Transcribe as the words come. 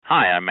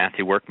Hi, I'm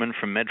Matthew Workman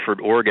from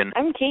Medford, Oregon.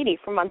 I'm Katie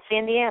from Muncie,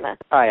 Indiana.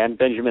 Hi, I'm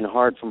Benjamin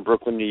Hard from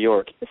Brooklyn, New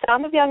York. The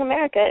Sound of Young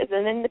America is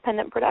an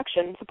independent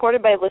production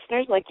supported by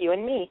listeners like you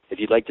and me. If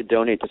you'd like to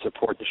donate to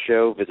support the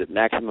show, visit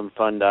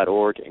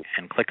MaximumFun.org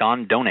and click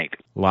on Donate.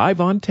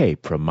 Live on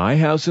tape from my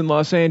house in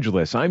Los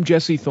Angeles, I'm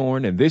Jesse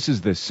Thorne, and this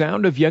is the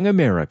Sound of Young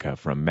America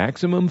from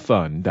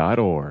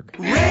MaximumFun.org.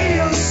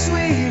 Radio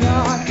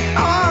sweetheart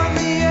on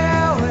the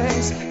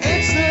airways.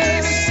 It's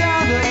the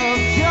Sound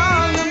of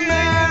Young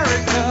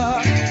America.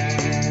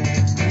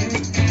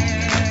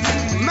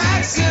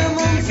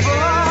 Maximum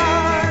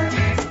fun.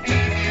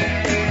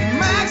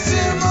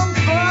 Maximum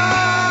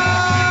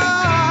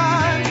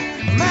fun.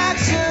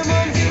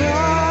 Maximum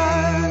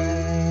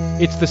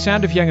fun. It's the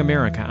Sound of Young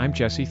America. I'm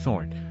Jesse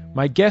Thorne.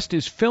 My guest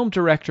is film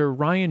director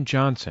Rian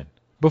Johnson.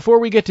 Before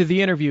we get to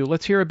the interview,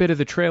 let's hear a bit of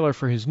the trailer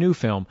for his new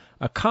film,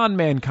 a con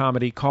man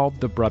comedy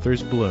called The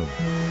Brothers Bloom.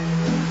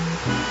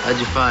 How'd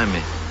you find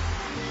me?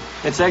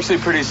 It's actually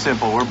pretty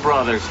simple. We're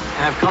brothers.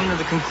 And I've come to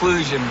the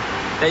conclusion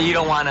that you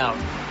don't want out.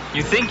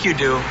 You think you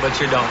do,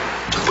 but you don't.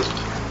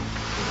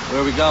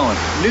 Where are we going?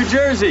 New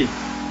Jersey.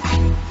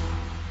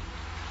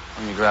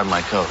 Let me grab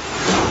my coat.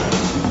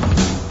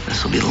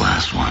 This will be the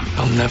last one.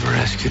 I'll never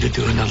ask you to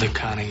do another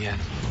con again.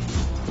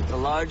 The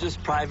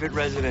largest private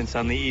residence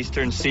on the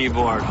eastern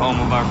seaboard, home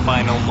of our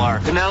final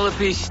mark.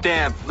 Penelope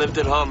Stamp lived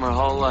at home her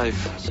whole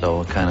life. So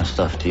what kind of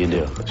stuff do you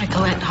do? I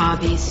collect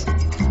hobbies.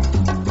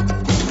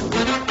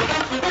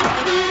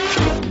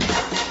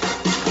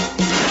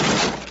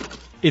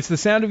 It's the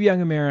Sound of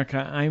Young America.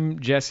 I'm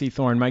Jesse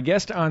Thorne. My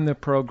guest on the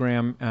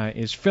program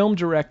is film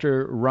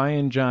director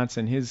Rian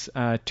Johnson. His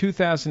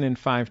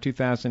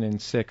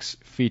 2005-2006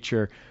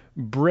 feature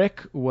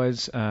Brick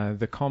was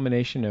the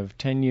culmination of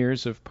 10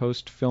 years of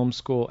post-film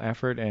school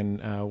effort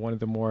and one of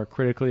the more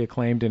critically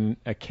acclaimed and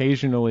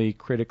occasionally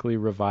critically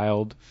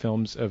reviled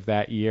films of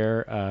that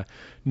year.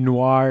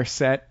 Noir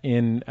set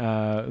in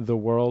the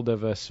world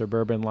of a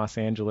suburban Los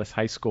Angeles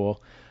high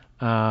school.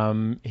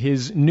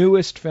 His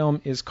newest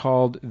film is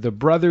called The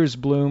Brothers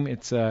Bloom.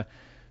 It's a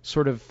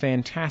sort of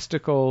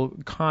fantastical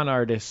con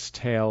artist's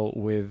tale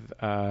with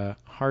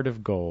heart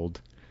of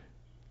gold.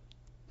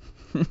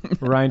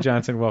 Rian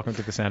Johnson, welcome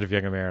to the Sound of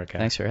Young America.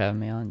 Thanks for having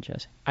me on,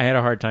 Jesse. I had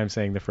a hard time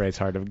saying the phrase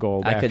heart of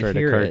gold after it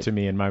occurred to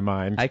me in my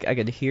mind. I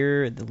could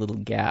hear the little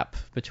gap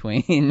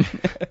between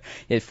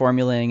it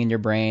formulating in your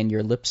brain,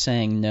 your lips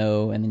saying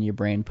no, and then your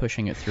brain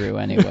pushing it through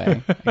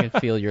anyway. I could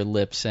feel your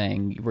lips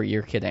saying,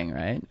 you're kidding,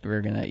 right?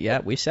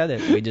 We said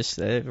it. We just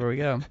said it. Here we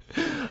go.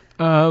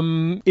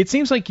 It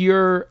seems like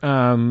you're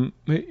of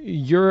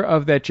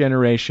that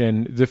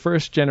generation, the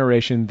first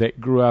generation that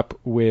grew up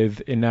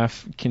with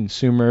enough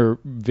consumer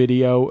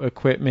video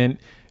equipment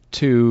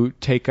to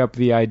take up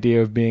the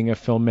idea of being a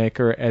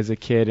filmmaker as a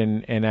kid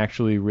and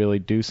actually really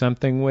do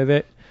something with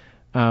it.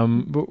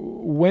 But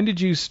when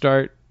did you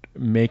start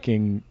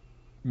making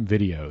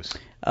videos?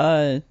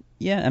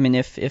 Yeah, I mean,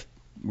 if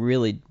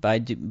really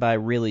by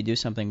really do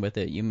something with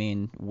it, you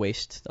mean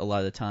waste a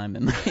lot of time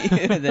in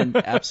then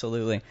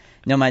absolutely.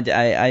 No, I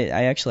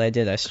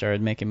did. I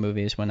started making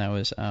movies when I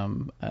was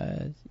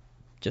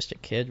just a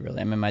kid,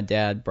 really. I mean, my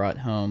dad brought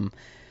home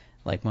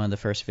like one of the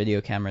first video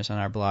cameras on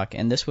our block,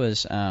 and this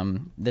was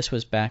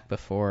back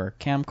before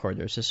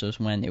camcorders. This was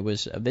when it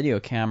was a video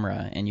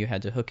camera and you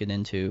had to hook it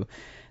into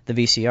the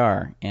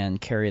VCR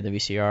and carry the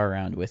VCR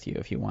around with you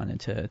if you wanted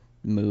to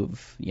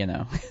move,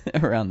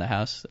 around the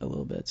house a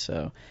little bit.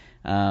 So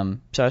I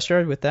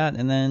started with that,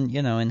 and then,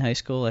 in high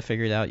school I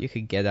figured out you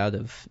could get out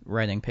of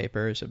writing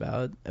papers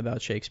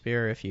about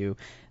Shakespeare if you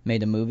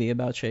made a movie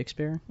about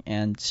Shakespeare.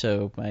 And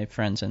so my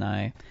friends and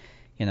I,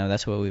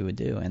 that's what we would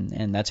do,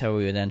 and that's how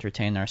we would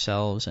entertain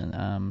ourselves. And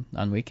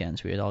on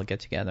weekends, we would all get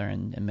together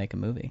and make a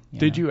movie.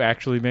 Did you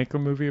actually make a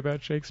movie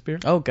about Shakespeare?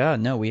 Oh God,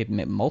 no! We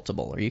made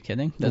multiple. Are you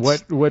kidding?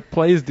 What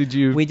plays did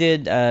you? We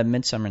did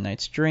Midsummer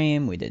Night's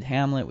Dream. We did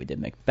Hamlet. We did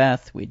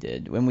Macbeth.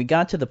 When we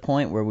got to the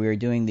point where we were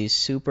doing these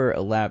super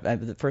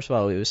elaborate. First of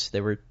all,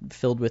 they were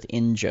filled with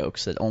in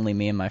jokes that only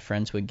me and my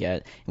friends would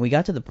get. And we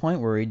got to the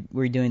point where we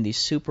were doing these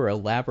super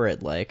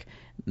elaborate, like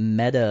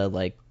meta,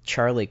 like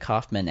Charlie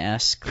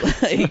Kaufman-esque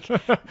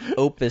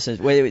opuses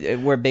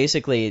where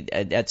basically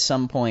at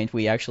some point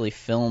we actually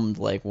filmed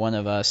like one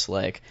of us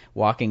like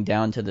walking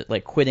down to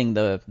the quitting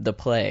the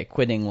play,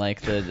 quitting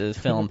like the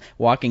film,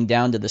 walking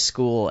down to the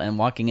school and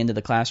walking into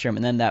the classroom,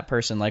 and then that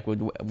person like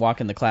would walk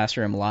in the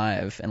classroom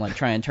live and like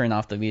try and turn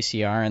off the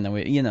VCR, and then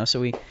we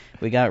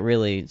got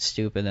really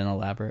stupid and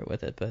elaborate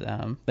with it, but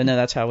no,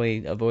 that's how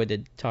we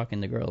avoided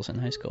talking to girls in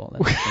high school.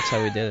 That's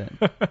how we did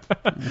it.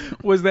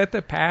 Was that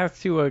the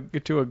path to a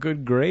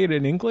good grade? grade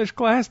in English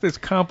class that's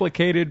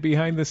complicated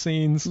behind the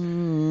scenes?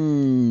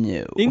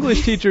 No.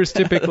 English teachers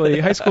typically,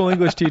 high school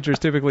English teachers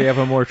typically have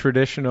a more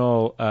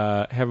traditional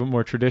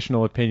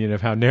opinion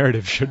of how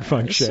narrative should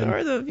function.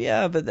 Sort of,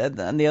 yeah. But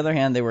on the other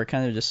hand, they were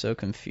kind of just so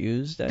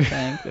confused, I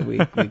think, that we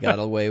got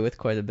away with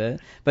quite a bit.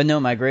 But no,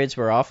 my grades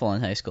were awful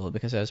in high school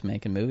because I was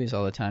making movies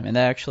all the time, and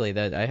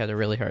that I had a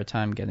really hard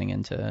time getting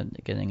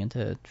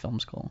into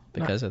film school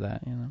because of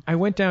that. I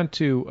went down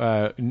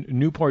to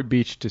Newport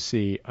Beach to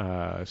see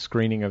a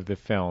screening of the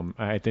film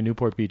at the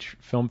Newport Beach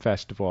Film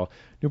Festival.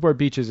 Newport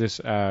Beach is this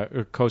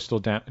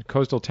coastal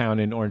town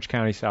in Orange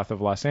County, south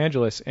of Los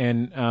Angeles,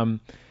 and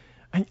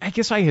I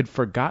guess I had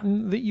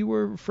forgotten that you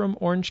were from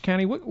Orange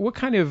County. What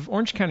kind of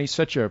Orange County is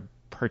such a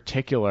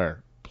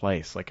particular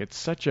place? Like it's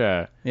such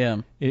a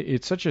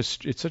it's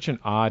such an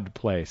odd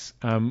place.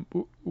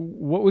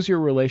 What was your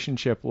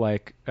relationship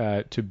like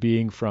to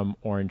being from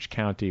Orange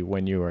County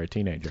when you were a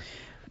teenager?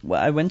 Well,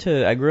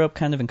 I grew up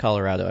kind of in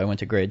Colorado. I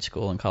went to grade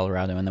school in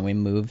Colorado, and then we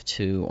moved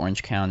to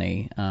Orange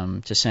County,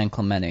 to San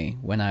Clemente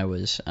when I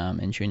was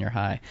in junior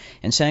high.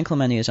 And San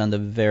Clemente is on the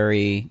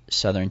very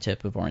southern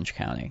tip of Orange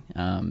County.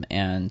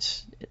 And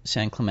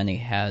San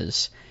Clemente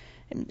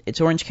it's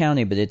Orange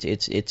County, but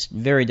it's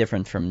very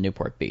different from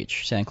Newport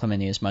Beach. San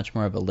Clemente is much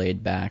more of a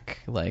laid back,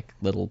 like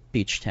little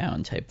beach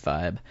town type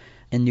vibe.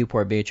 And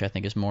Newport Beach, I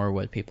think, is more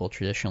what people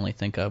traditionally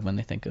think of when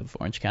they think of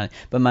Orange County.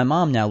 But my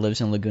mom now lives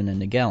in Laguna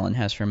Niguel and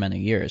has for many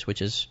years,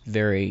 which is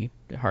very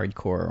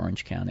hardcore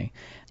Orange County.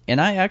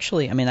 And I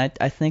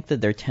think that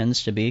there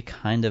tends to be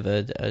kind of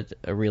a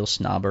real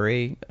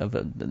snobbery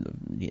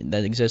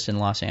that exists in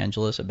Los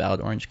Angeles about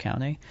Orange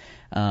County,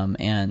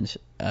 and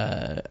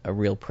a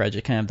real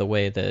prejudice, kind of the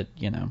way that,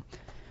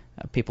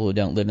 people who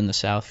don't live in the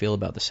South feel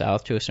about the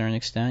South to a certain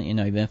extent,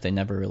 even if they've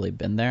never really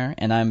been there.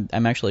 And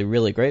I'm actually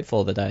really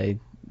grateful that I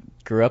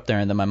grew up there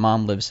and that my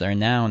mom lives there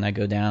now, and I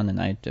go down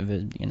and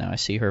I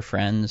see her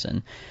friends,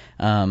 and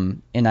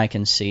I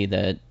can see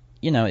that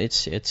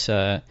it's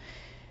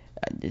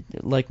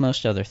like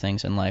most other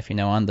things in life,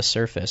 on the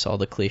surface all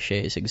the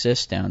cliches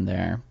exist down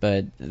there,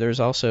 but there's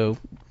also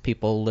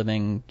people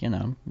living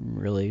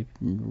really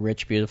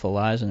rich, beautiful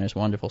lives, and there's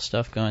wonderful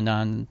stuff going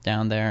on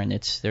down there, and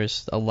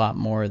there's a lot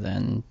more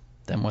than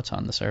what's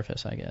on the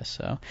surface, I guess.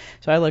 So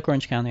I like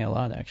Orange County a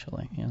lot,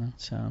 actually.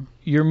 So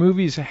your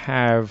movies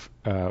have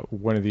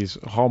one of these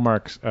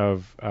hallmarks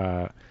of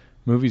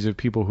movies of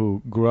people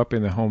who grew up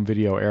in the home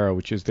video era,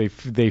 which is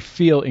they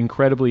feel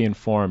incredibly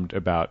informed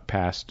about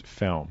past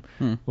film,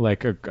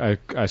 like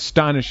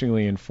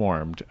astonishingly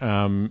informed.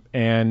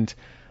 And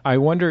I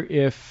wonder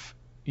if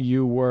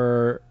you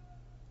were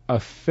a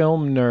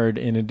film nerd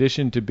in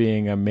addition to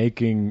being a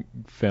making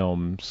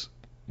films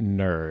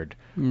nerd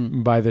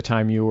by the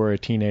time you were a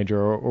teenager,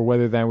 or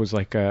whether that was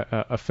like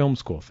a film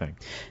school thing.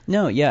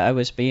 No, yeah, I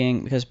was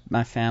because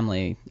my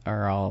family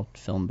are all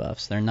film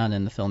buffs. They're not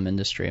in the film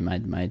industry.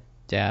 My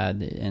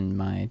dad and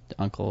my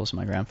uncles,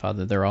 my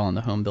grandfather, they're all in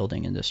the home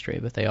building industry,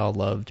 but they all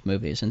loved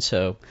movies. And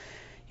so,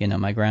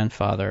 my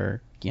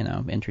grandfather,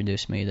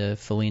 introduced me to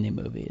Fellini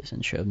movies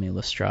and showed me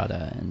La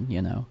Strada and,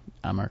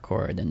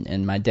 Amarcord.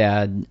 And my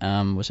dad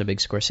was a big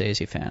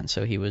Scorsese fan,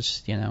 so he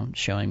was,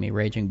 showing me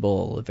Raging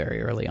Bull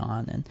very early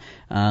on.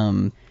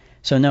 And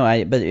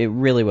but it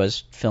really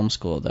was film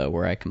school, though,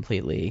 where I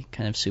completely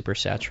kind of super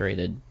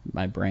saturated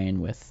my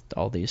brain with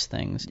all these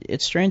things.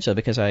 It's strange, though,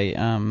 because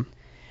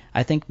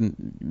I think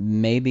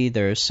maybe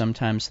there's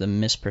sometimes the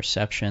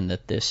misperception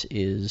that this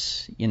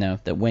is,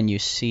 that when you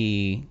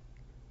see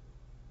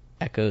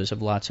echoes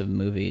of lots of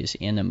movies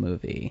in a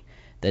movie,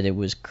 that it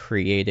was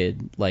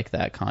created like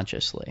that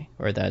consciously,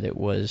 or that it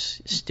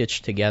was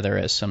stitched together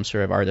as some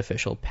sort of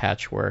artificial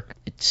patchwork.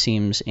 It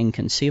seems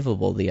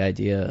inconceivable, the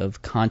idea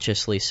of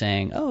consciously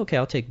saying, oh, okay,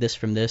 I'll take this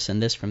from this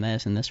and this from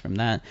this and this from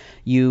that.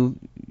 The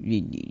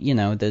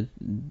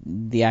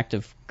act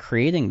of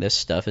creating this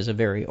stuff is a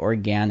very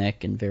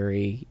organic and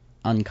very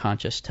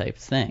unconscious type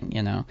thing,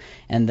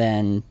 and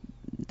then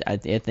I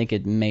think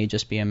it may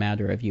just be a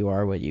matter of you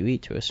are what you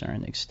eat to a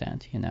certain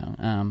extent,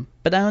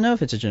 But I don't know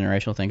if it's a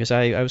generational thing, because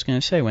I was going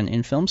to say, when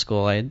in film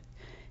school I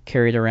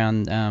carried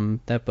around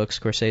that book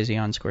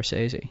Scorsese on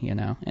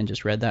Scorsese, and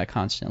just read that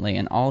constantly,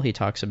 and all he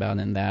talks about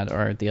in that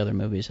are the other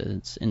movies that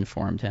it's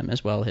informed him,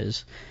 as well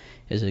his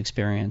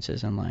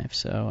experiences in life.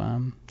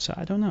 So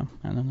I don't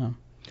know.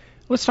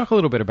 Let's talk a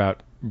little bit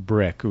about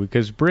Brick,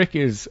 because Brick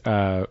is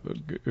for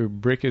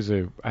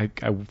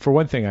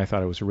one thing, I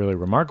thought it was a really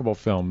remarkable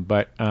film,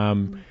 but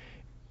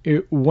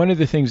one of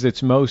the things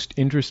that's most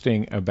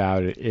interesting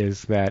about it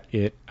is that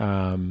it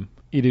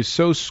is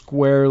so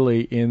squarely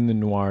in the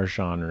noir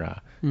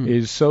genre. It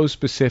is so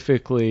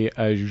specifically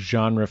a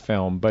genre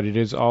film, but it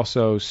is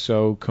also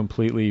so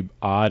completely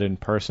odd and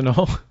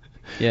personal.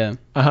 Yeah.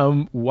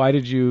 Why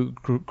did you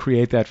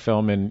create that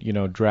film and,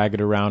 drag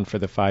it around for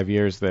the 5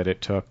 years that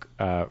it took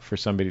for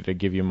somebody to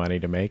give you money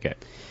to make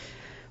it?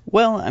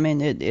 Well, I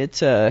mean,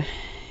 it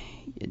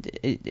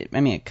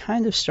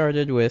kind of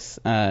started with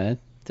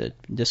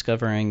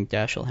discovering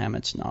Dashiell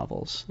Hammett's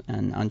novels,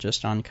 and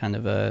on kind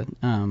of a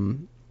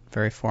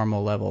very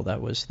formal level,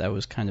 that was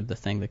kind of the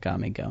thing that got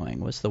me going,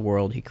 was the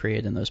world he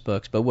created in those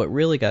books. But what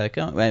really got it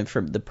going, and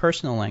from the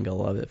personal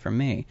angle of it for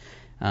me,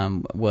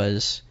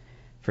 was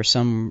for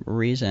some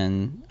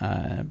reason,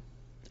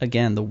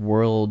 again, the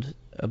world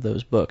of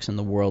those books and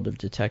the world of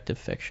detective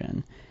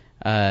fiction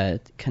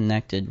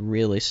connected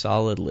really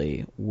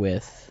solidly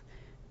with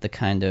the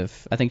kind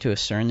of, I think to a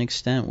certain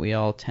extent, we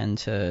all tend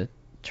to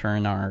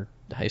turn our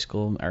high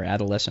school or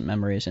adolescent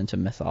memories into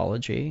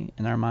mythology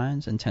in our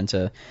minds and tend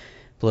to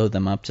blow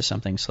them up to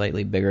something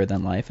slightly bigger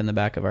than life in the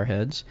back of our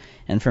heads.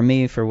 And for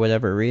me, for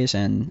whatever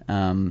reason,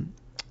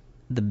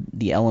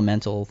 the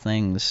elemental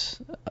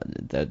things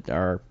that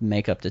are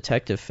make up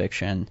detective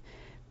fiction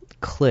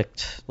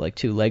clicked like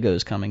two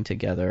Legos coming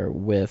together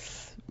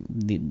with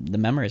the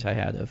memories I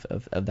had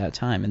of that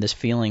time, and this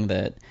feeling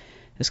that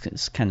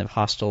this kind of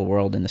hostile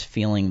world, and this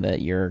feeling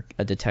that you're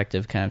a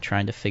detective kind of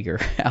trying to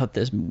figure out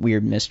this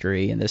weird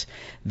mystery and this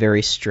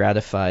very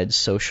stratified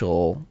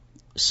social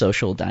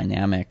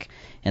dynamic,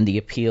 and the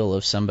appeal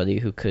of somebody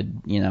who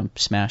could,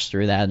 smash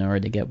through that in order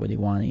to get what he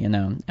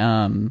wanted,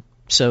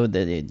 so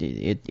that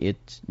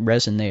it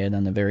resonated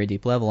on a very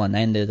deep level, and I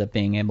ended up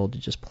being able to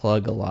just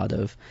plug a lot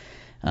of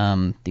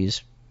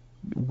these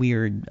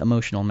weird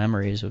emotional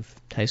memories of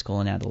high school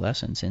and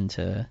adolescence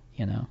into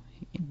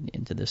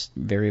this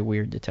very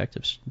weird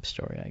detective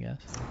story, I guess.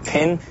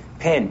 Pin?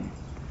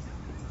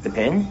 The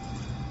Pin?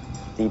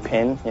 The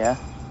Pin, yeah.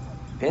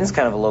 Pin's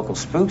kind of a local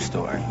spook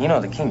store. You know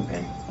the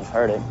Kingpin. I've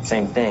heard it.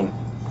 Same thing.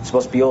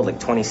 Supposed to be old, like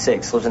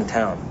 26, lives in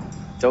town.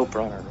 Dope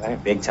runner,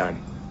 right? Big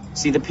time.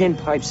 See, the Pin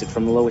pipes it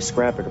from the lowest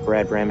scrapper to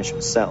Brad Bramish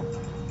himself.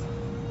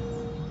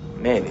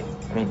 Maybe.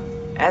 I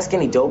mean, ask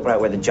any dope right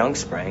where the junk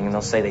sprang, and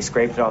they'll say they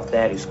scraped it off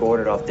that, who scored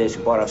it off this,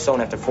 who bought it off so,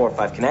 and after 4 or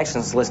 5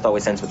 connections, the list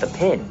always ends with a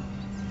Pin.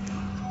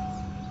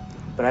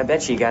 But I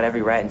bet you got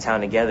every rat in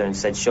town together and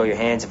said, show your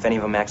hands if any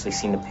of them actually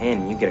seen the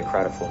Pin, and you get a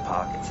crowd of full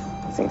pockets.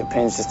 I think the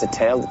Pin's just a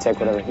tail to take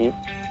whatever heat.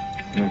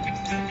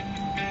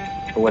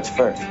 But what's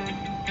first?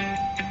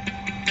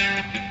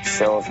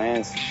 Show of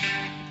hands.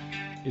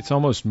 It's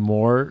almost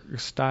more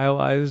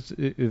stylized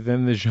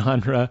than the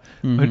genre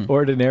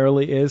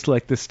ordinarily is.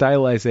 Like the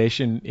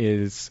stylization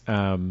is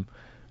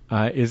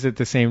at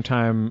the same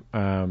time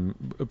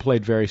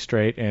played very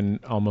straight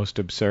and almost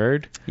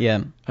absurd.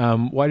 Yeah.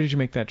 Why did you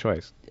make that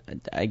choice?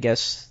 I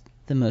guess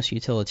the most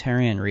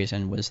utilitarian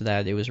reason was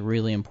that it was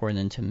really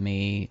important to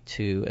me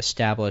to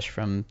establish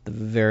from the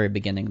very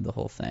beginning of the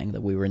whole thing that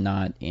we were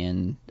not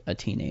in a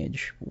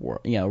teenage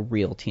world,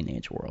 real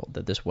teenage world,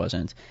 that this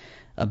wasn't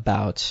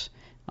about,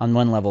 on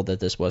one level,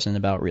 that this wasn't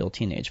about real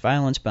teenage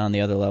violence, but on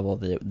the other level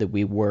that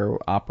we were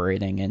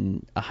operating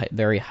in a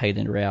very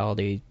heightened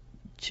reality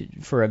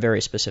for a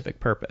very specific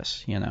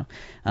purpose,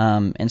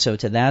 and so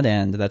to that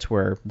end, that's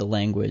where the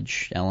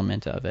language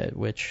element of it,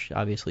 which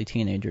obviously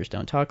teenagers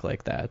don't talk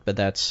like that, but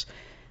that's,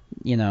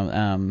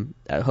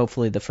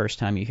 hopefully the first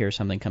time you hear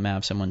something come out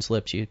of someone's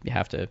lips, you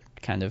have to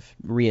kind of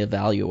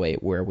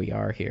reevaluate where we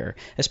are here,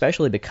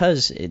 especially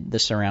because the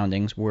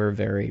surroundings were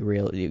very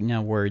real.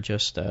 We're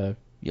just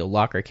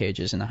locker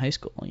cages in a high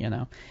school,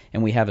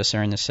 and we have a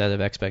certain set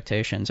of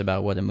expectations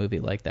about what a movie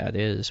like that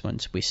is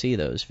once we see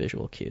those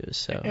visual cues.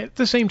 So at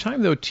the same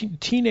time, though,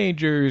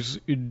 teenagers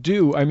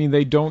do. I mean,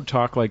 they don't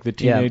talk like the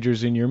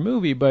teenagers in your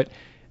movie, but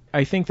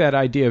I think that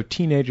idea of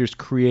teenagers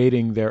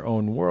creating their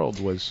own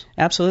world was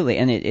absolutely,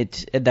 and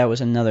it that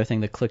was another thing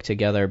that clicked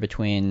together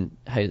between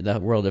the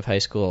world of high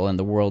school and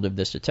the world of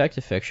this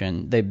detective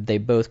fiction. They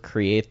both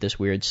create this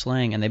weird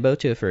slang, and they both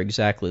do it for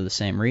exactly the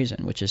same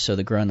reason, which is so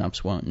the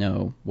grown-ups won't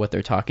know what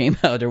they're talking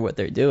about or what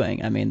they're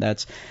doing. I mean,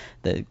 that's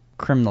the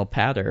criminal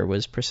patter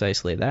was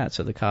precisely that,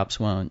 so the cops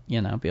won't, be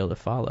able to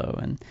follow,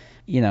 and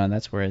and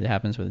that's where it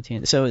happens with the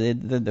teen. So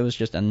it was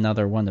just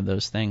another one of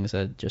those things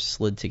that just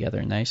slid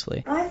together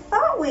nicely. I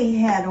thought we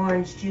had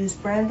orange juice,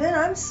 Brendan.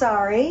 I'm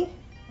sorry.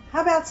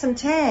 How about some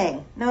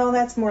Tang? No,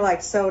 that's more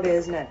like soda,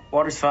 isn't it?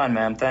 Water's fine,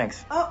 ma'am,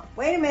 thanks. Oh,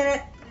 wait a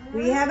minute.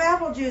 We have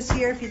apple juice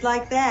here if you'd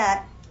like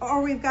that.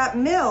 Or we've got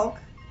milk,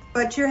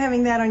 but you're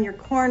having that on your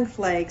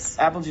cornflakes.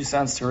 Apple juice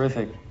sounds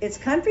terrific. It's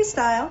country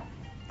style.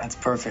 That's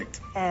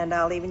perfect. And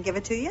I'll even give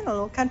it to you in a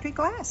little country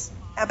glass.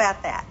 How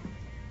about that?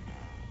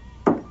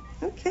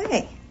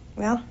 Okay.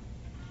 Well,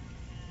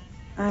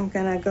 I'm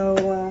going to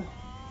go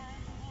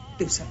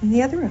do something in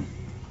the other room.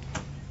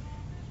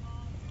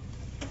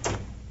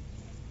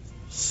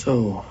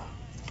 So,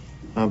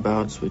 how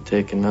about we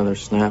take another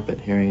snap at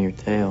hearing your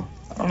tale?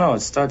 I don't know. It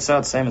starts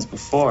out same as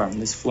before.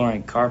 This floor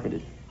ain't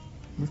carpeted.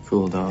 You're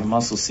cool, dog. Your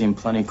muscles seem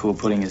plenty cool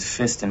putting his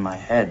fist in my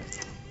head.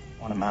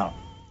 Want him out.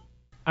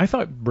 I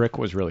thought Brick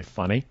was really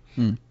funny,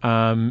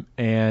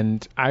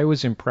 and I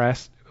was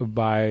impressed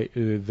by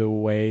the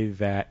way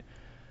that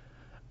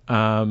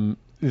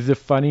the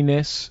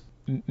funniness,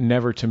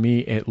 never to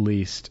me at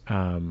least,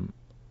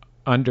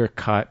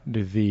 undercut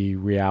the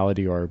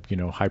reality or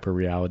hyper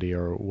reality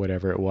or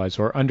whatever it was,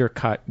 or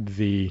undercut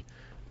the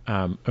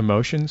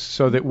emotions,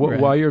 so that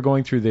while you're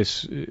going through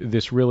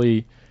this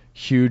really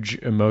huge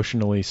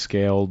emotionally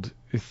scaled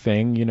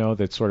thing, you know,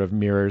 that sort of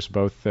mirrors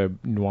both the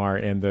noir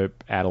and the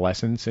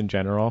adolescence in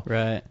general.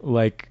 Right.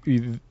 Like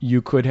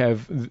you could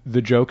have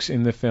the jokes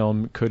in the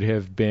film could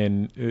have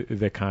been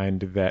the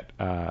kind that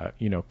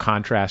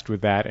contrast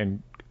with that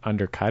and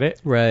undercut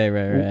it.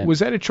 Right. Was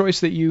that a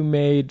choice that you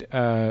made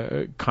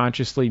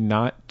consciously,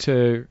 not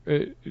to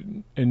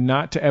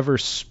ever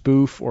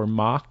spoof or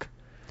mock?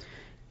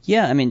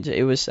 Yeah, I mean,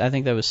 it was. I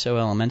think that was so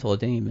elemental. It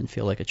didn't even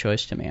feel like a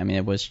choice to me. I mean,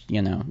 it was,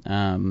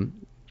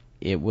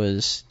 it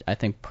was, I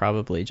think,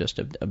 probably just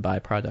a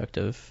byproduct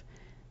of,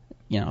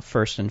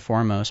 first and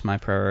foremost, my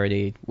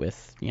priority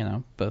with,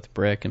 both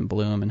Brick and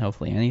Bloom and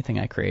hopefully anything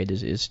I create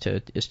is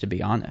to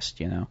be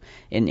honest.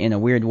 In a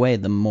weird way,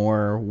 the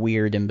more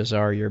weird and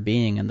bizarre you're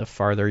being, and the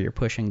farther you're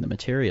pushing the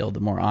material,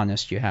 the more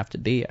honest you have to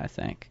be, I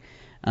think.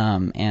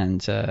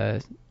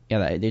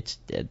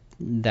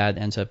 That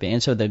ends up being,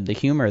 and so the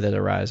humor that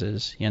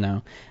arises,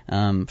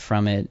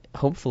 from it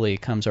hopefully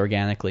comes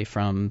organically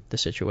from the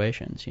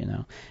situations,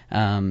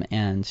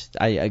 and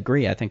I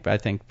agree. I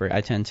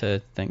tend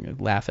to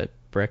laugh at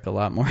Brick a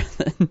lot more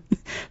than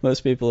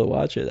most people who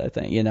watch it. I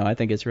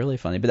think it's really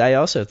funny, but I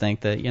also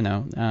think that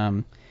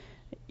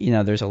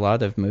there's a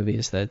lot of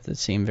movies that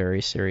seem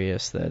very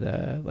serious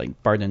that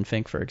like Barton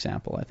Fink, for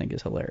example, I think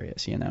is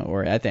hilarious,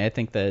 or I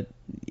think that.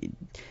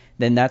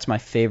 Then that's my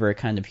favorite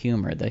kind of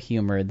humor, the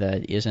humor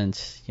that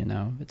isn't,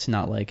 it's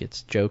not like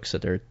it's jokes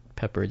that are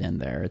peppered in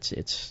there.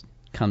 It's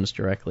comes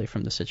directly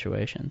from the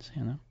situations,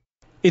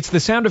 It's The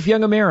Sound of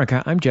Young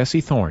America. I'm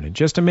Jesse Thorne. In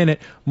just a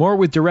minute, more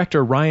with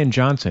director Rian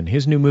Johnson.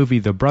 His new movie,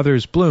 The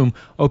Brothers Bloom,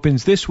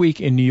 opens this week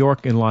in New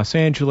York and Los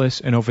Angeles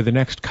and over the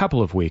next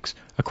couple of weeks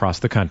across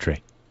the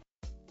country.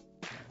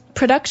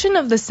 Production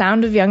of The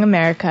Sound of Young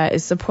America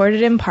is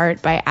supported in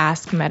part by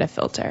Ask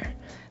Metafilter.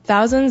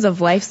 Thousands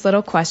of life's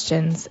little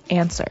questions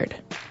answered.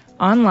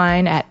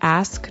 Online at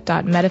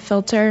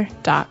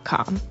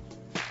ask.metafilter.com.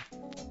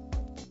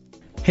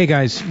 Hey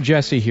guys,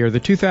 Jesse here. The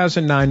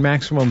 2009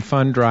 Maximum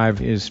Fun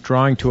Drive is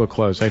drawing to a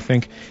close. I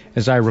think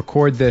as I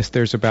record this,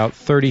 there's about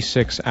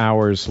 36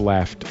 hours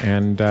left.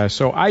 And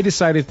so I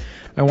decided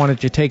I wanted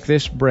to take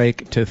this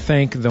break to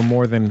thank the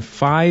more than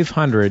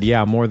 500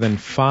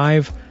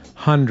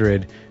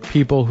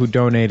 people who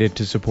donated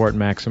to support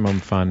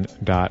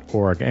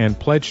MaximumFun.org and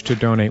pledged to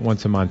donate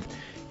once a month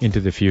into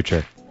the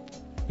future.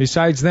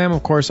 Besides them,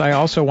 of course, I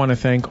also want to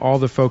thank all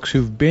the folks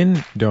who've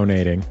been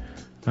donating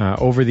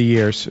over the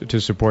years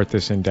to support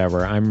this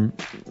endeavor. I'm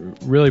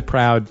really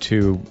proud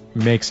to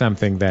make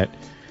something that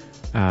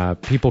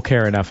people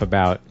care enough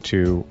about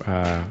to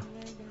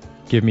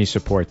give me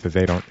support that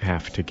they don't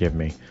have to give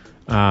me.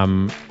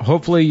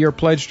 Hopefully your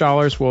pledge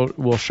dollars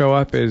will show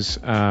up as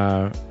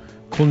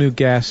cool new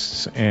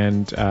guests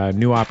and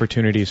new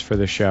opportunities for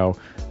the show.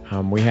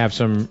 We have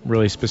some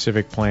really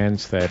specific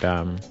plans that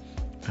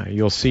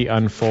you'll see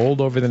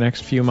unfold over the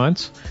next few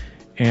months,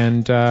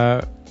 and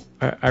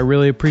I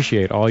really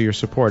appreciate all your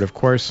support. Of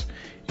course,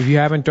 if you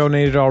haven't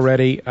donated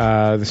already,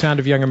 The Sound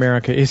of Young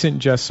America isn't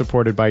just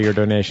supported by your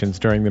donations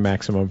during the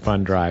Maximum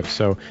Fun Drive,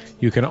 so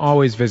you can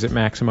always visit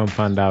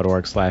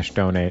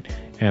MaximumFun.org/donate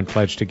and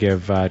pledge to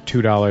give $2,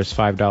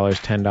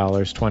 $5,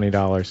 $10,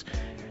 $20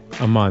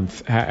 a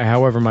month,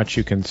 however much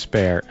you can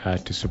spare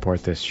to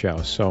support this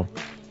show. So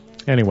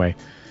anyway,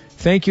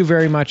 thank you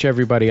very much,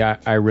 everybody.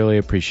 I really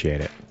appreciate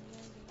it.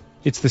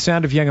 It's The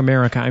Sound of Young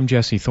America. I'm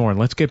Jesse Thorne.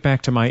 Let's get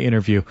back to my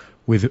interview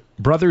with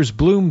Brothers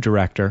Bloom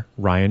director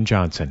Rian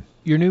Johnson.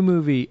 Your new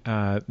movie,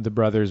 The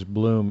Brothers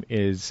Bloom,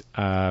 is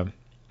a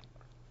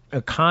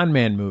con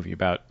man movie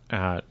about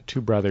two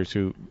brothers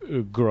who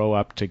grow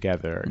up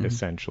together,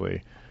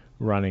 essentially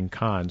running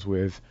cons,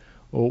 with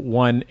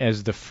one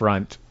as the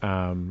front,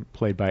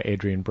 played by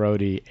Adrian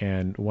Brody,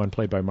 and one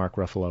played by Mark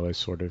Ruffalo as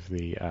sort of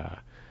the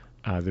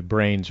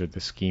brains or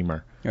the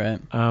schemer. Right.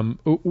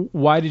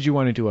 Why did you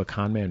want to do a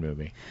con man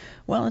movie?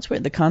 Well, it's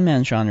weird. The con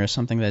man genre is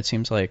something that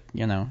seems like,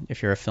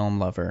 if you're a film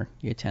lover,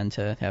 you tend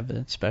to have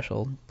a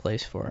special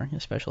place for, a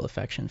special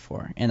affection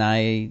for. And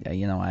I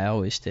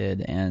always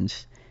did. And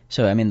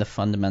so, I mean, the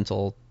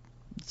fundamental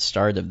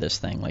start of this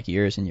thing, like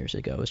years and years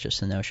ago, was just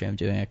the notion of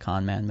doing a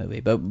con man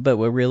movie. But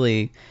what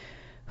really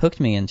hooked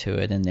me into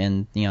it,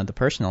 and the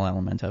personal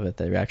element of it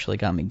that actually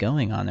got me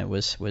going on it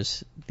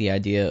was the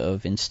idea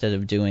of, instead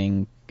of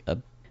doing a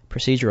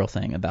procedural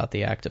thing about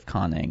the act of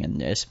conning, and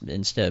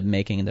instead of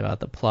making it about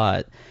the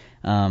plot,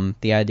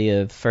 the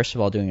idea of, first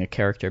of all, doing a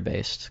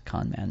character-based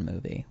con man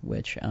movie,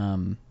 which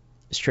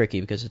is tricky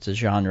because it's a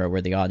genre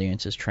where the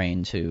audience is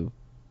trained to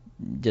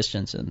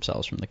distance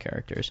themselves from the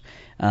characters.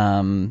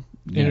 In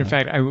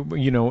fact,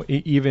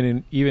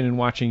 even in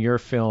watching your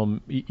film,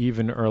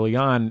 even early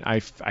on, I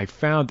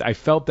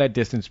felt that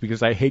distance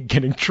because I hate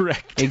getting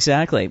tricked.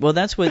 Exactly. Well,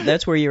 that's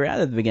where you're at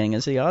the beginning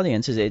as the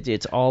audience.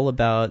 It's all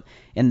about,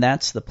 and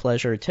that's the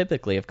pleasure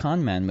typically of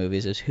con man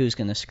movies, is who's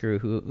going to screw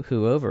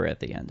who over at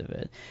the end of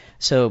it.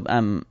 So,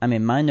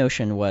 my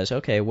notion was,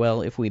 okay,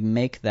 well, if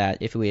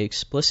we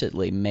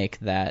explicitly make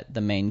that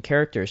the main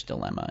character's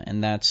dilemma,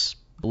 and that's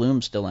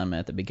Bloom's dilemma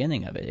at the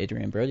beginning of it,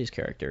 Adrian Brody's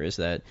character, is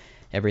that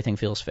everything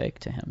feels fake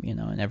to him,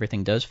 and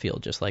everything does feel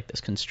just like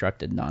this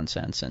constructed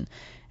nonsense. And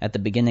at the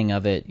beginning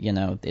of it,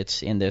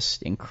 it's in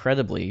this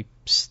incredibly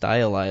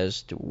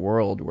stylized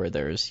world where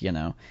there's,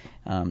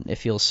 it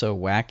feels so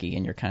wacky,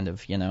 and you're kind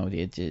of,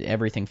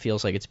 everything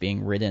feels like it's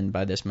being ridden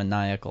by this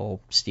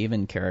maniacal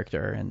Steven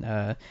character.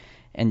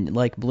 And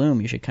like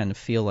Bloom, you should kind of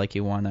feel like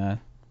you want to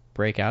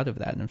break out of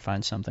that and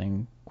find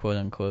something quote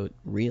unquote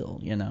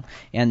real,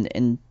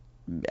 And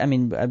I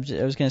mean, I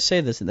was going to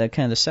say this, that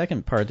kind of the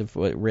second part of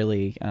what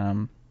really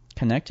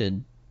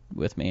connected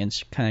with me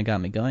and kind of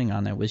got me going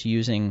on it was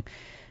using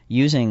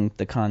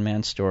the con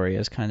man story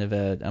as kind of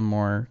a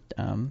more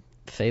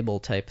fable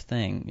type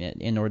thing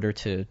in order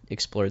to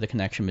explore the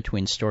connection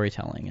between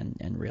storytelling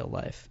and real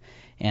life,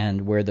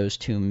 and where those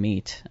two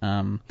meet.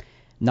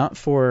 Not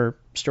for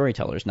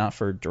storytellers, not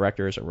for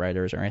directors or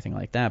writers or anything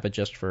like that, but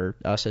just for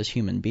us as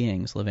human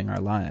beings living our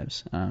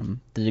lives.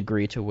 The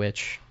degree to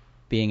which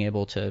being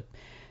able to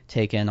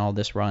take in all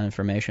this raw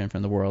information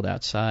from the world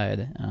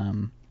outside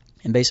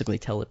and basically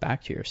tell it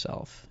back to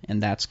yourself.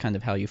 And that's kind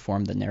of how you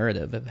form the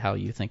narrative of how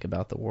you think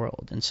about the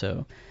world. And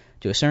so,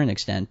 to a certain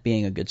extent,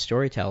 being a good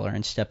storyteller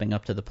and stepping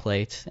up to the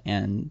plate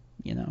and,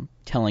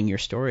 telling your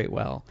story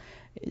well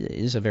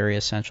is a very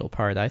essential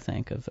part, I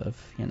think, of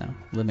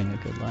living a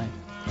good life.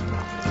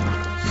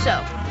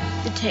 So,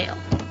 the tale.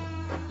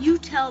 You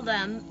tell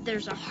them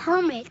there's a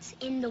hermit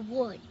in the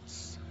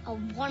woods. A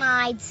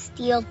one-eyed,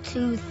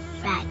 steel-toothed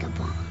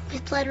vagabond.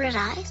 With blood-red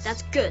eyes?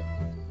 That's good.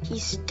 He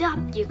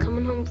stopped you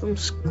coming home from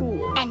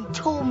school. And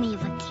told me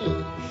of a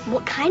cave.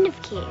 What kind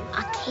of cave?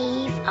 A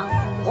cave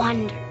of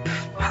wonder.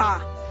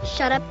 Ha!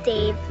 Shut up,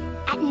 Dave.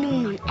 At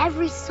noon on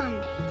every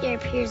Sunday, there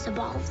appears a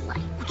ball of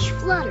light, which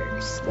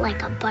flutters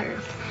like a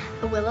butterfly.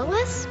 A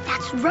will-o-wisp?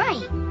 That's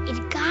right.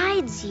 It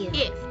guides you.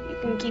 If you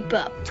can keep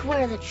up. To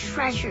where the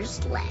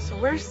treasures lay. So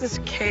where's this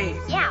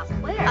cave? Yeah,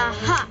 where?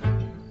 Aha!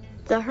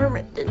 The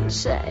hermit didn't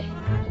say.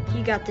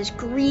 He got this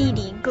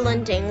greedy,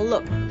 glinting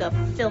look, the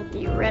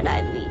filthy,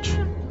 red-eyed leech,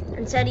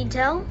 and said he'd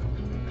tell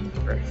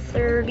for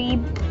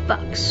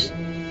 $30.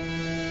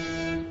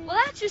 Well,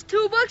 that's just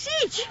 $2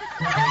 each.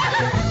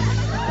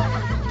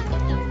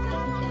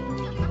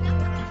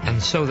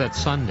 And so that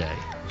Sunday,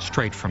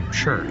 straight from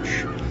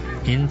church,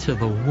 into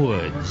the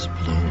woods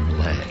Bloom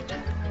led.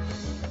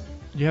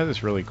 You have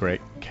this really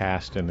great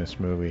cast in this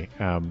movie.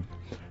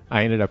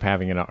 I ended up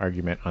having an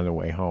argument on the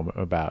way home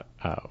about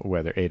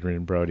whether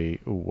Adrian Brody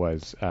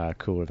was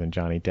cooler than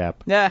Johnny Depp.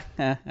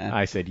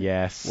 I said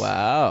yes.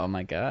 Wow,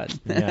 my God.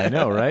 Yeah, I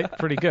know, right?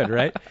 Pretty good,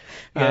 right?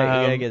 You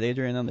gotta get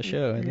Adrian on the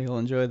show. I think he'll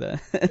enjoy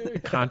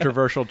that.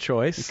 Controversial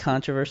choice.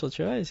 Controversial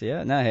choice,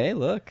 yeah. No, hey,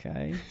 look,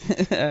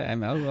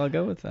 I'll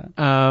go with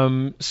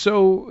that.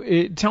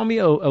 So tell me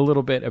a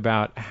little bit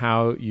about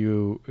how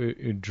you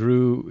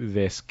drew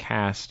this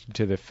cast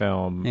to the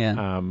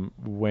film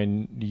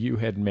when you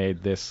had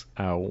made this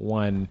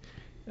one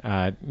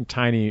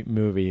tiny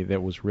movie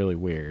that was really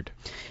weird.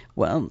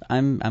 Well,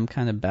 I'm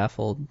kind of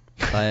baffled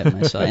by it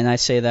myself, and I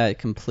say that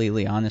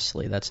completely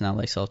honestly. That's not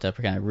like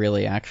self-deprecating. I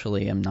really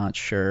actually am not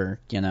sure,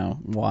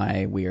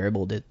 why we are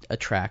able to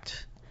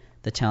attract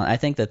the talent. I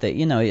think that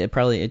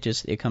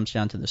it comes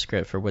down to the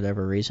script. For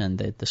whatever reason,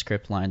 that the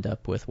script lined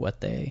up with what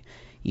they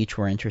each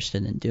were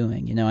interested in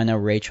doing. I know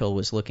Rachel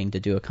was looking to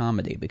do a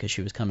comedy because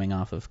she was coming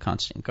off of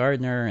Constant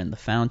Gardener and The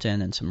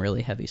Fountain and some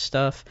really heavy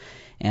stuff,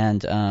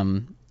 and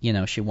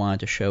she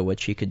wanted to show what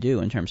she could do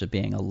in terms of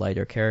being a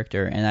lighter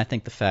character. And I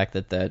think the fact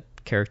that that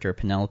character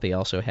Penelope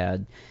also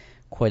had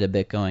quite a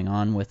bit going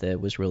on with it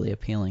was really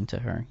appealing to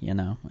her.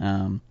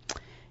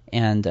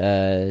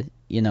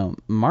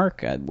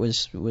 Mark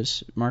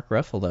was Mark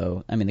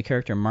Ruffalo. I mean, the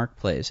character Mark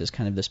plays is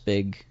kind of this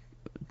big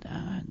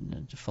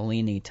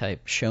Fellini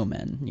type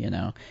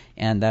showman,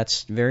 and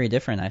that's very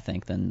different, I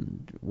think,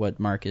 than what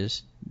Mark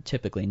is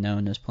typically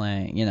known as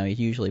playing. He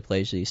usually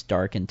plays these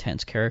dark,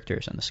 intense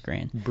characters on the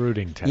screen.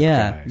 Brooding type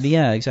guys.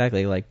 Yeah,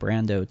 exactly, like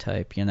Brando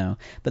type,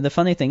 But the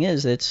funny thing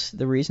is, it's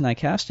the reason I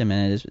cast him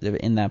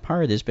in that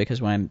part is because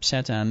when I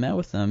sat down and met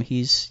with him,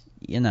 he's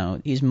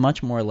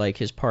much more like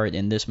his part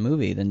in this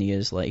movie than he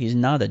is he's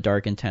not a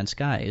dark, intense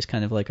guy. He's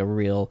kind of like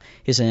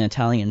he's an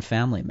Italian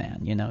family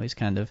man, He's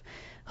kind of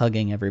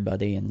hugging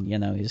everybody, and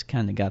he's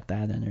kind of got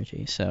that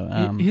energy.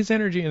 So his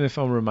energy in the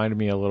film reminded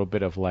me a little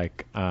bit of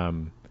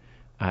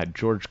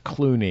George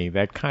Clooney,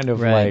 that kind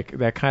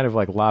of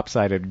like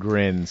lopsided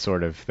grin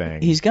sort of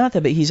thing. He's got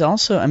that, but he's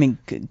also,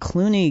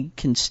 Clooney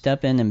can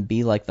step in and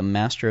be like the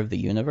master of the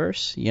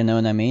universe, you know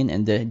what I mean,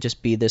 and to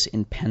just be this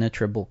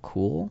impenetrable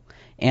cool.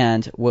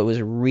 And what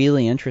was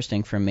really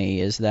interesting for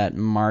me is that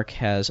Mark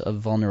has a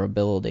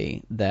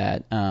vulnerability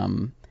that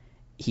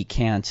he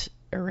can't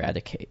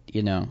eradicate,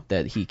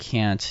 that he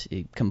can't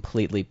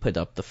completely put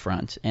up the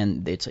front,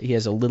 and he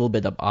has a little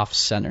bit of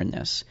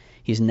off-centeredness.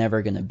 He's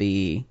never going to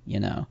be,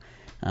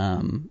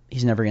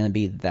 he's never going to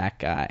be that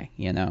guy,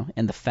 and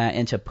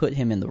and to put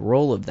him in the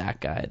role of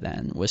that guy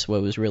then was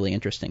what was really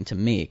interesting to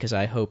me, because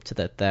I hoped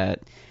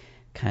that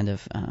kind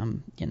of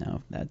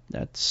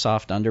that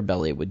soft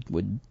underbelly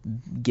would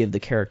give the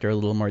character a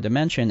little more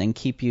dimension and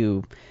keep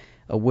you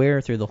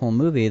aware through the whole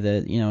movie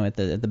that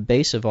at the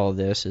base of all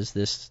this is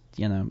this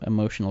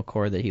emotional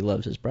core that he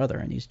loves his brother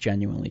and he's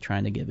genuinely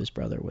trying to give his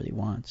brother what he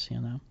wants.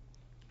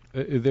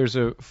 There's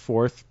a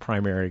fourth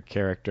primary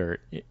character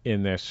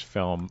in this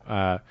film,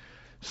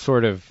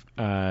 sort of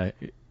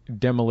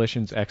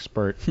demolitions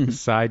expert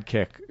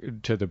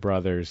sidekick to the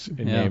brothers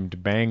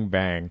named Bang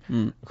Bang,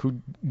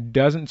 who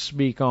doesn't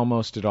speak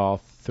almost at all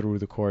through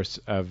the course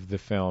of the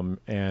film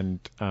and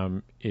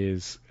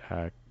is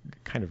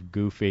kind of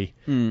goofy.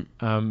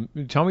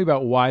 Tell me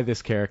about why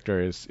this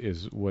character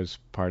was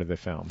part of the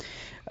film.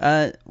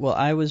 Well,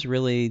 I was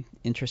really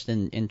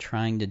interested in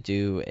trying to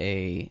do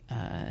a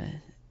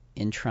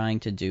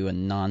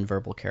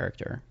nonverbal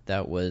character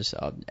that was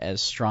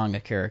as strong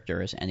a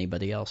character as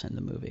anybody else in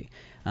the movie.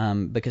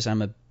 Because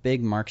I'm a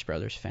big Marx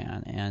Brothers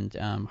fan, and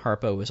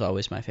Harpo was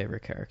always my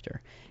favorite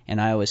character. And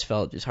I always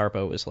felt just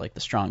Harpo was like the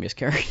strongest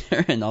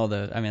character in all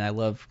the. I mean, I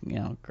love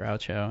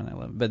Groucho,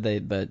 and but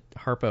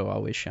Harpo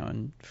always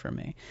shone for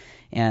me,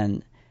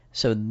 and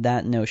so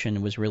that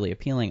notion was really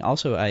appealing.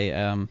 Also,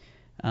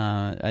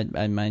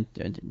 my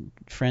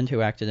friend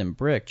who acted in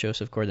Brick,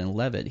 Joseph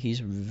Gordon-Levitt, he's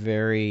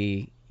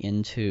very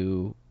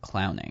into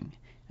clowning.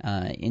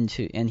 And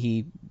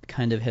he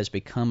kind of has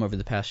become over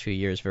the past few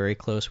years very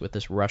close with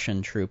this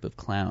Russian troupe of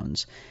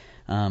clowns,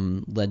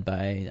 led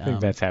by. I think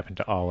that's happened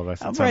to all of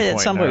us. At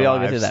some point we all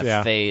go through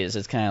that phase.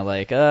 It's kind of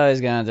like, oh, he's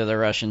gone through the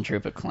Russian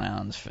troupe of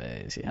clowns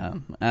phase. Yeah.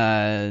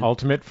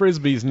 Ultimate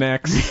Frisbee's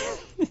next.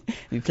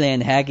 Be playing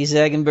hacky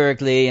sack in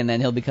Berkeley, and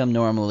then he'll become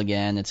normal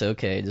again. It's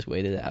okay, just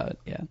wait it out.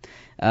 Yeah.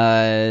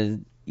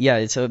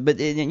 But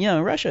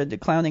in Russia, the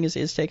clowning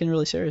is taken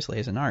really seriously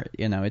as an art.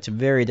 It's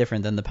very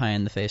different than the pie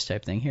in the face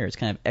type thing here. It's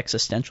kind of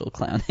existential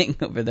clowning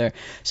over there.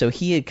 So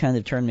he had kind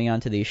of turned me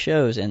on to these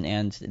shows,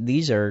 and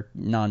these are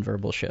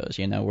nonverbal shows,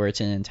 where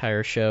it's an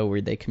entire show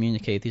where they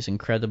communicate these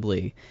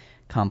incredibly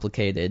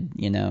complicated,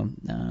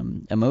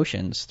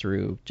 emotions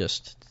through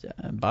just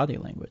body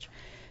language.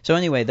 So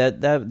anyway,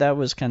 that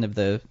was kind of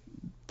the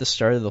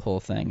start of the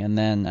whole thing, and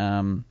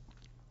then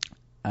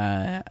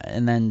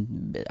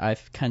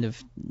I've kind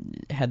of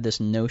had this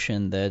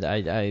notion that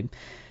I'm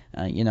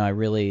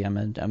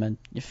a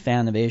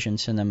fan of Asian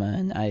cinema,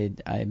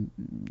 and I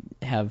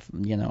have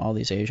all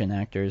these Asian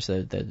actors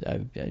that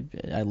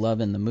I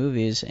love in the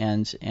movies,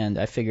 and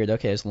I figured,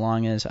 okay, as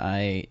long as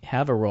I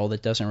have a role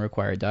that doesn't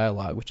require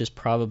dialogue, which is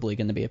probably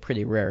going to be a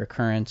pretty rare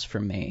occurrence for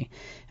me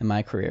in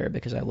my career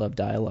because I love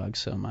dialogue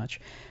so much.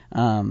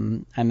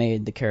 I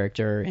made the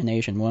character an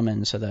Asian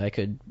woman so that I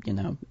could,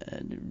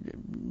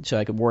 so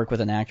I could work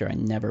with an actor I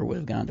never would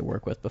have gone to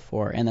work with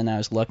before. And then I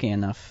was lucky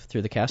enough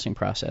through the casting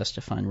process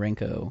to find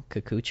Rinko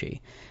Kikuchi,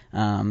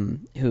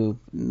 who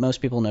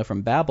most people know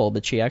from Babel,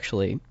 but she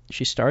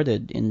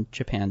started in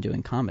Japan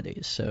doing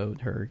comedies. So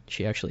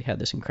she actually had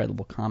this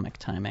incredible comic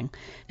timing.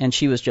 And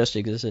she was just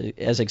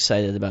as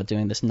excited about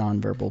doing this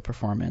nonverbal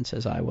performance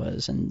as I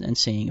was and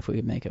seeing if we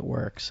could make it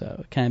work.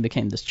 So it kind of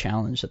became this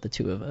challenge that the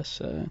two of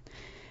us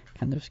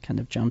kind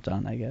of jumped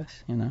on, I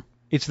guess,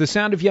 It's The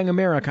Sound of Young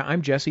America.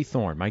 I'm Jesse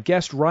Thorne. My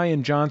guest,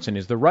 Rian Johnson,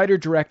 is the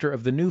writer-director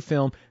of the new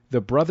film,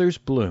 The Brothers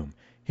Bloom.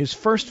 His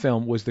first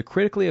film was the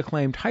critically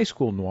acclaimed high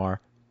school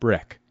noir,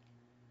 Brick.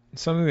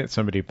 Something that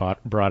somebody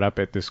brought up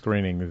at the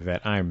screening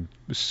that I'm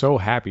so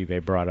happy they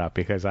brought up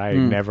because I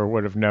never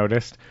would have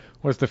noticed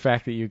was the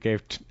fact that you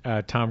gave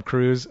Tom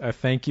Cruise a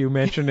thank you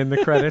mention in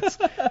the credits.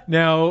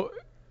 Now,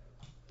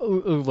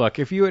 look,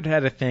 if you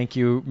had a thank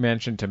you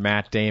mention to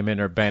Matt Damon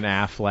or Ben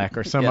Affleck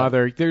or some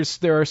other,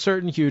 there are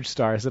certain huge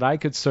stars that I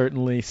could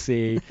certainly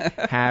see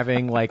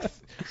having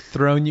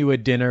thrown you a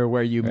dinner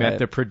where you met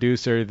the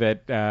producer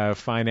that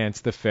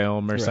financed the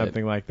film or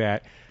something like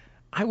that.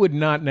 I would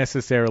not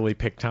necessarily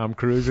pick Tom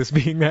Cruise as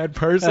being that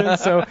person.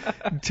 So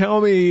tell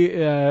me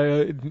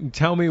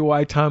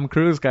why Tom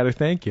Cruise got a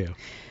thank you.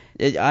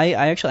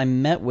 I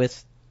met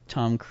with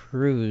Tom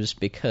Cruise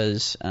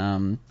because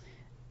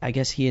I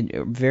guess he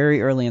had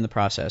very early in the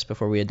process,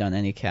 before we had done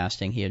any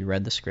casting, he had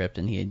read the script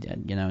and he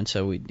had, and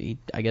so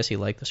I guess he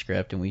liked the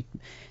script and we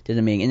did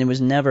a meeting, and it was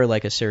never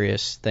like a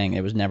serious thing.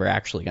 It was never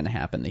actually going to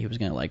happen that he was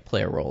going to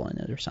play a role in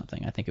it or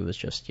something. I think it was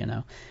just,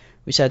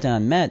 we sat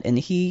down and met, and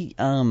we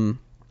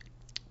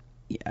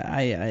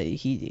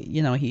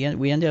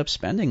ended up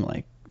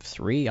spending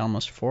 3,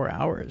 almost 4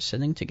 hours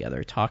sitting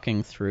together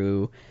talking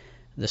through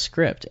the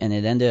script, and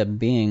it ended up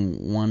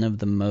being one of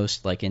the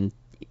most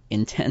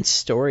intense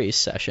story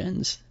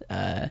sessions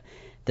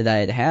that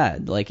I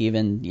had.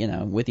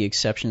 Even with the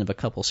exception of a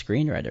couple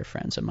screenwriter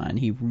friends of mine,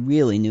 he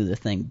really knew the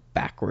thing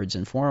backwards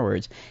and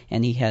forwards,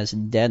 and he has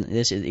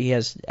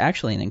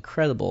actually an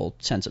incredible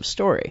sense of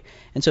story.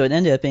 And so it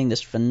ended up being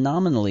this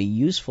phenomenally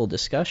useful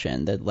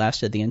discussion that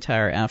lasted the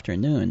entire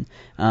afternoon.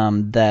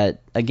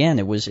 That again,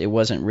 it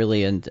wasn't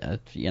really I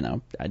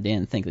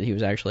didn't think that he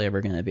was actually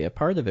ever going to be a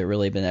part of it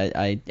really, but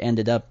I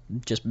ended up,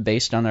 just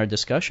based on our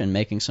discussion,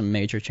 making some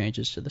major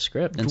changes to the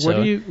script. And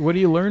what do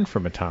you learn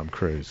from a Tom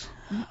Cruise?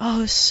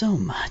 Oh, so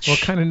much.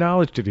 What kind of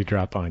knowledge did he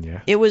drop on you?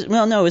 It was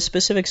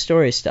specific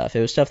story stuff.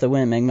 It was stuff that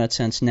wouldn't make much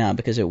sense now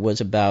because it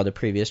was about a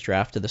previous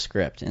draft of the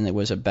script, and it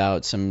was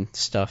about some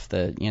stuff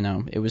that,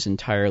 it was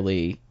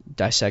entirely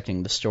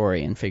dissecting the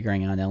story and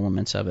figuring out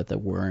elements of it that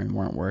were and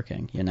weren't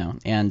working,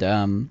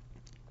 And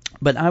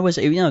but I was,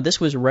 this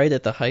was right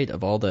at the height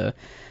of all the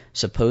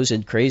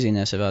supposed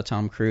craziness about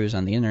Tom Cruise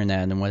on the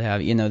internet and what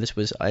have you. This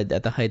was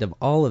at the height of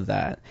all of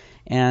that,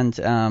 and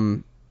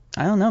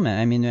I don't know, man.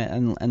 I mean,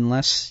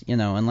 unless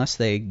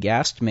they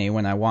gassed me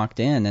when I walked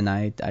in, and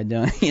I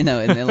don't, and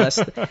unless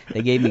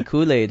they gave me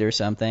Kool-Aid or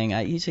something,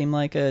 he seemed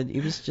like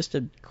he was just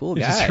a cool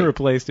guy. You just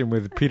replaced him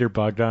with Peter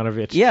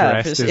Bogdanovich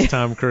dressed as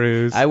Tom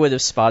Cruise. I would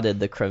have spotted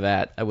the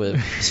cravat. I would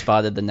have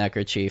spotted the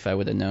neckerchief. I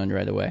would have known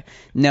right away.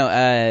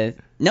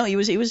 No, he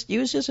was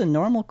just a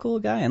normal, cool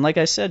guy, and like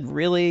I said,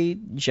 really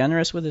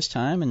generous with his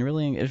time, and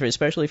really,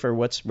 especially for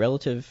what's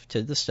relative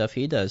to the stuff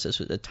he does. This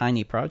was a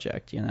tiny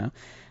project, and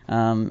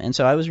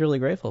so I was really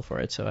grateful for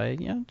it. So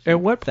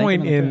At what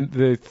point in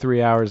the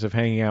 3 hours of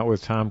hanging out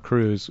with Tom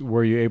Cruise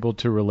were you able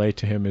to relate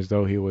to him as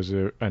though he was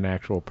an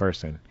actual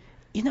person?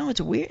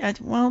 It's weird. I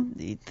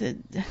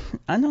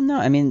don't know.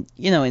 I mean,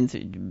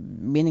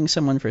 meeting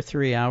someone for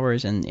 3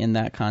 hours in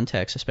that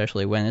context,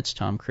 especially when it's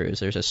Tom Cruise,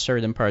 there's a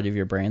certain part of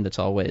your brain that's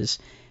always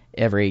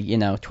every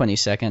 20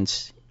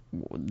 seconds.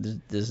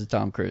 This is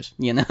Tom Cruise,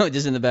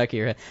 just in the back of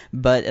your head.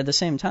 But at the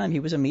same time, he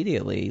was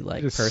immediately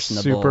just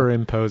personable.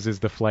 Superimposes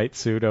the flight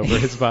suit over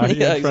his body.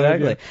 Yeah, in front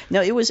exactly. Of you.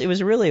 No, it was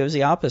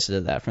the opposite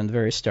of that from the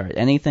very start.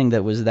 Anything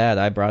that was that,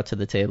 I brought to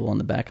the table in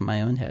the back of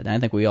my own head. And I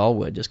think we all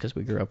would, just because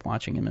we grew up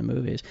watching him in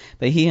movies.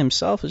 But he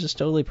himself was just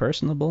totally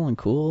personable and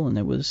cool, and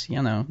it was, I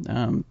don't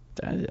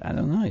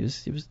know,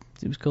 he was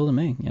cool to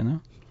me,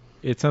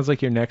 It sounds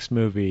like your next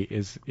movie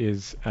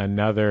is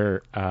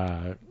another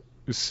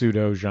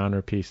pseudo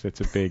genre piece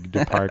that's a big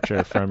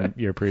departure from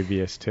your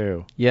previous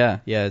two. Yeah,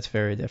 it's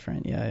very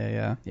different.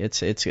 Yeah.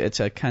 It's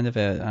a kind of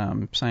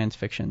a science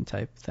fiction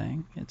type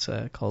thing. It's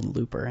called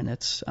Looper, and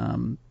it's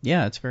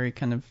very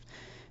kind of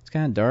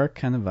dark,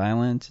 kind of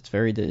violent.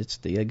 It's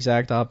the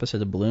exact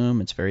opposite of Bloom.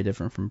 It's very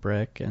different from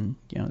Brick, and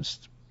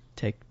just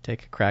take a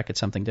crack at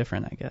something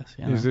different, I guess.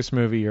 Is this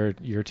movie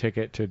your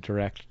ticket to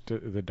direct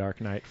The Dark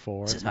Knight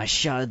 4? This is my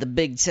shot at the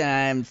big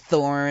time,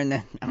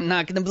 Thorne. I'm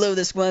not going to blow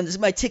this one. This is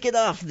my ticket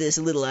off this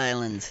little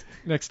island.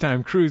 Next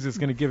time, Cruise is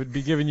going to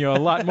be giving you a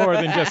lot more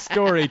than just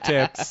story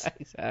tips.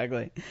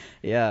 Exactly.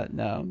 Yeah.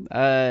 No.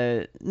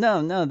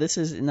 This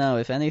is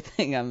If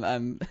anything,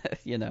 I'm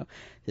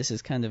this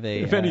is kind of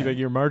a. If anything,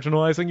 you're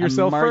marginalizing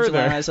yourself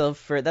further.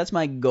 Myself that's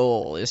my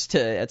goal, is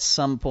to at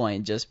some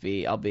point just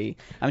be.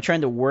 I'm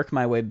trying to work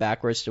my way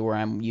backwards to where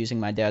I'm using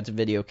my dad's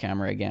video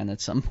camera again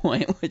at some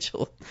point, which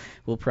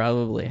will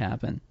probably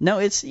happen. No,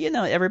 it's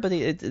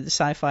everybody.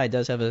 Sci-fi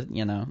does have a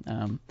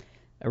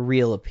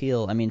real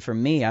appeal. I mean, for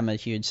me, I'm a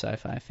huge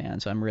sci-fi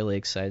fan, so I'm really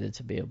excited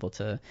to be able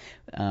to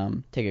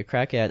take a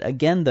crack at it.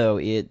 Again, though,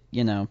 the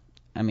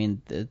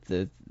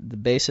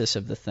basis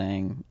of the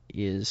thing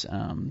is.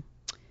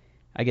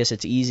 I guess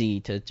it's easy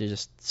to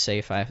just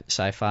say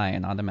sci-fi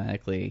and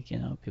automatically,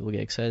 people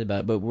get excited about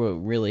it. But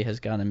what really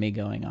has gotten me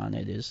going on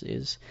it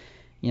is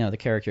the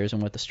characters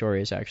and what the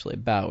story is actually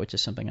about, which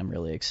is something I'm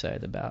really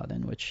excited about,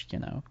 and which,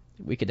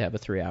 we could have a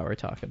 3-hour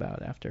talk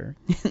about after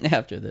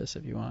this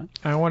if you want.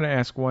 I want to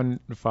ask one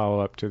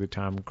follow-up to the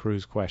Tom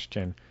Cruise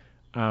question.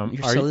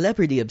 You're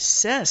celebrity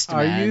obsessed,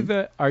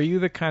 man. Are you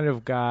the kind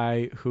of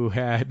guy who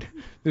had?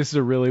 This is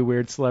a really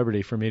weird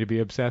celebrity for me to be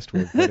obsessed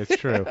with, but it's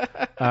true.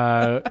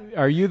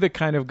 Are you the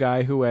kind of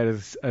guy who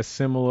has a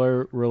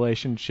similar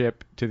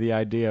relationship to the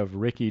idea of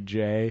Ricky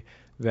Jay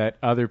that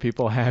other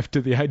people have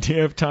to the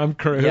idea of Tom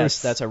Cruise?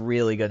 Yes, that's a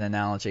really good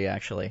analogy,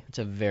 actually. It's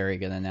a very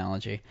good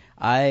analogy.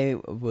 I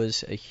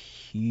was a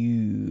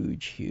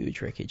huge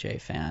Ricky Jay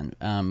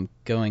fan,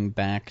 going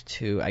back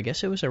to, I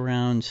guess it was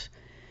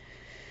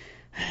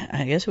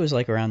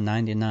like around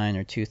 99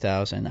 or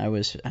 2000. I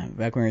was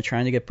back when we were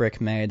trying to get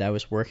Brick made. I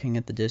was working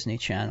at the Disney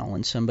Channel,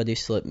 and somebody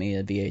slipped me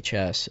a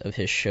VHS of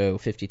his show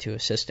 52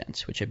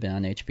 Assistants, which had been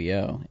on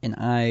HBO, and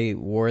I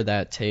wore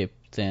that tape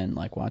then,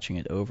 like watching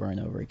it over and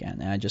over again.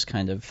 And I just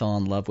kind of fell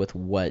in love with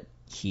what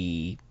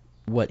he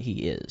is, what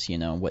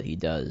he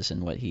does,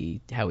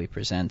 and how he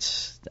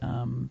presents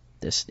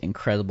this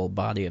incredible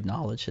body of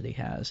knowledge that he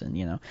has,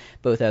 and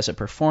both as a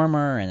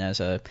performer and as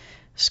a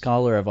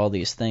scholar of all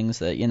these things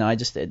that and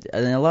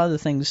a lot of the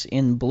things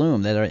in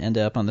Bloom that end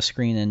up on the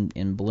screen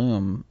in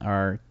Bloom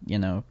are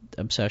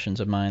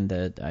obsessions of mine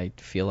that I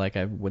feel like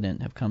I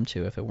wouldn't have come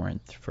to if it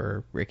weren't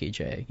for Ricky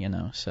Jay,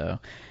 so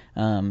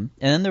and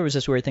then there was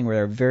this weird thing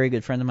where a very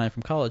good friend of mine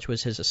from college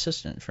was his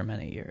assistant for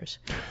many years,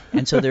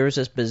 and so there was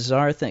this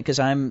bizarre thing because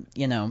I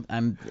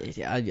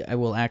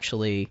will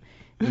actually.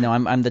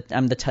 I'm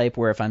the type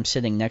where if I'm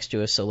sitting next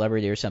to a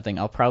celebrity or something,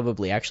 I'll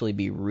probably actually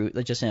be rude,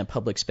 like just in a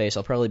public space.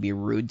 I'll probably be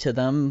rude to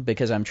them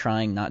because I'm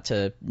trying not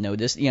to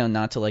notice,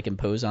 not to like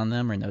impose on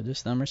them or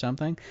notice them or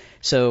something.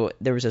 So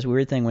there was this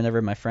weird thing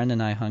whenever my friend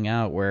and I hung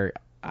out where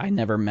I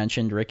never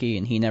mentioned Ricky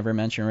and he never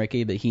mentioned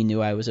Ricky, but he knew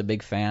I was a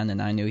big fan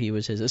and I knew he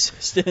was his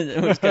assistant.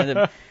 It was kind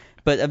of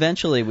But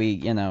eventually I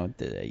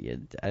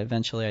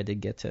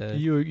did get to.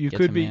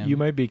 You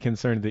might be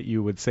concerned that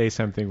you would say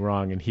something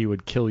wrong and he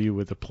would kill you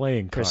with a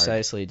playing card.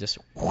 Precisely, just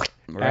right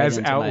as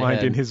into my outlined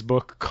head. in his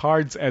book,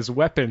 Cards as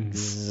Weapons.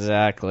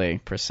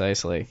 Exactly,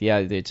 precisely.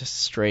 Yeah, they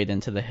just straight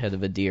into the head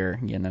of a deer.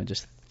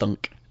 Just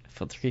thunk.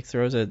 He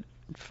throws it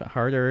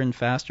harder and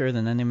faster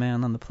than any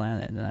man on the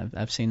planet, and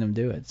I've seen him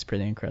do it. It's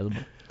pretty incredible.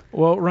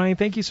 Well, Ryan,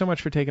 thank you so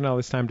much for taking all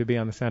this time to be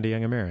on The Sound of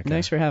Young America.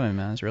 Thanks for having me,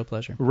 man. It's a real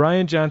pleasure.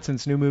 Rian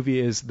Johnson's new movie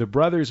is The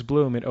Brothers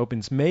Bloom. It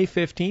opens May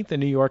 15th in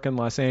New York and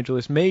Los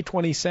Angeles, May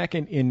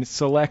 22nd in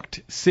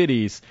select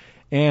cities.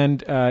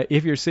 And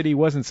if your city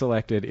wasn't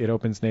selected, it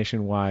opens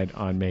nationwide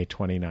on May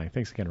 29th.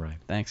 Thanks again, Ryan.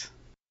 Thanks.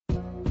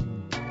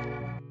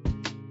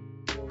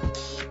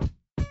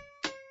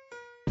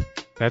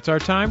 That's our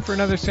time for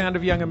another Sound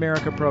of Young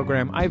America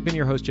program. I've been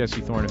your host, Jesse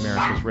Thorne,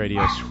 America's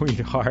radio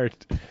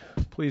sweetheart.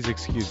 Please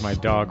excuse my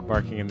dog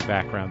barking in the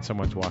background.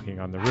 Someone's walking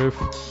on the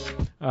roof.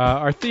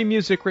 Our theme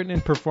music written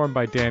and performed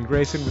by Dan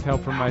Grayson with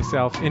help from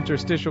myself.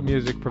 Interstitial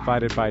music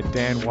provided by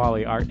Dan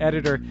Wally. Our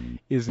editor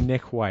is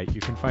Nick White.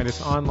 You can find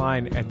us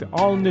online at the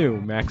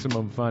all-new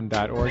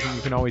MaximumFun.org, and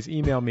you can always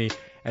email me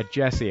at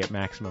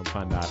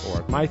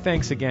jesse@MaximumFun.org. My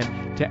thanks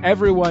again to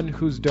everyone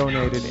who's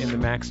donated in the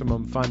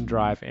Maximum Fun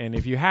Drive. And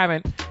if you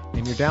haven't,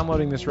 and you're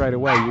downloading this right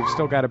away, you've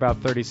still got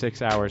about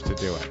 36 hours to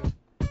do it.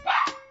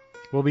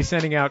 We'll be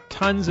sending out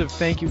tons of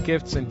thank you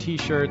gifts and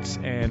T-shirts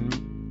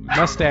and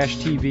mustache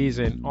TVs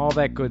and all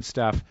that good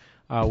stuff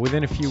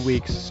within a few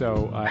weeks.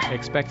 So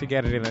expect to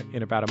get it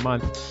in about a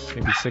month,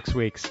 maybe 6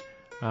 weeks.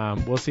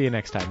 We'll see you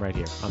next time right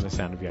here on The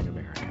Sound of Young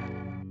America.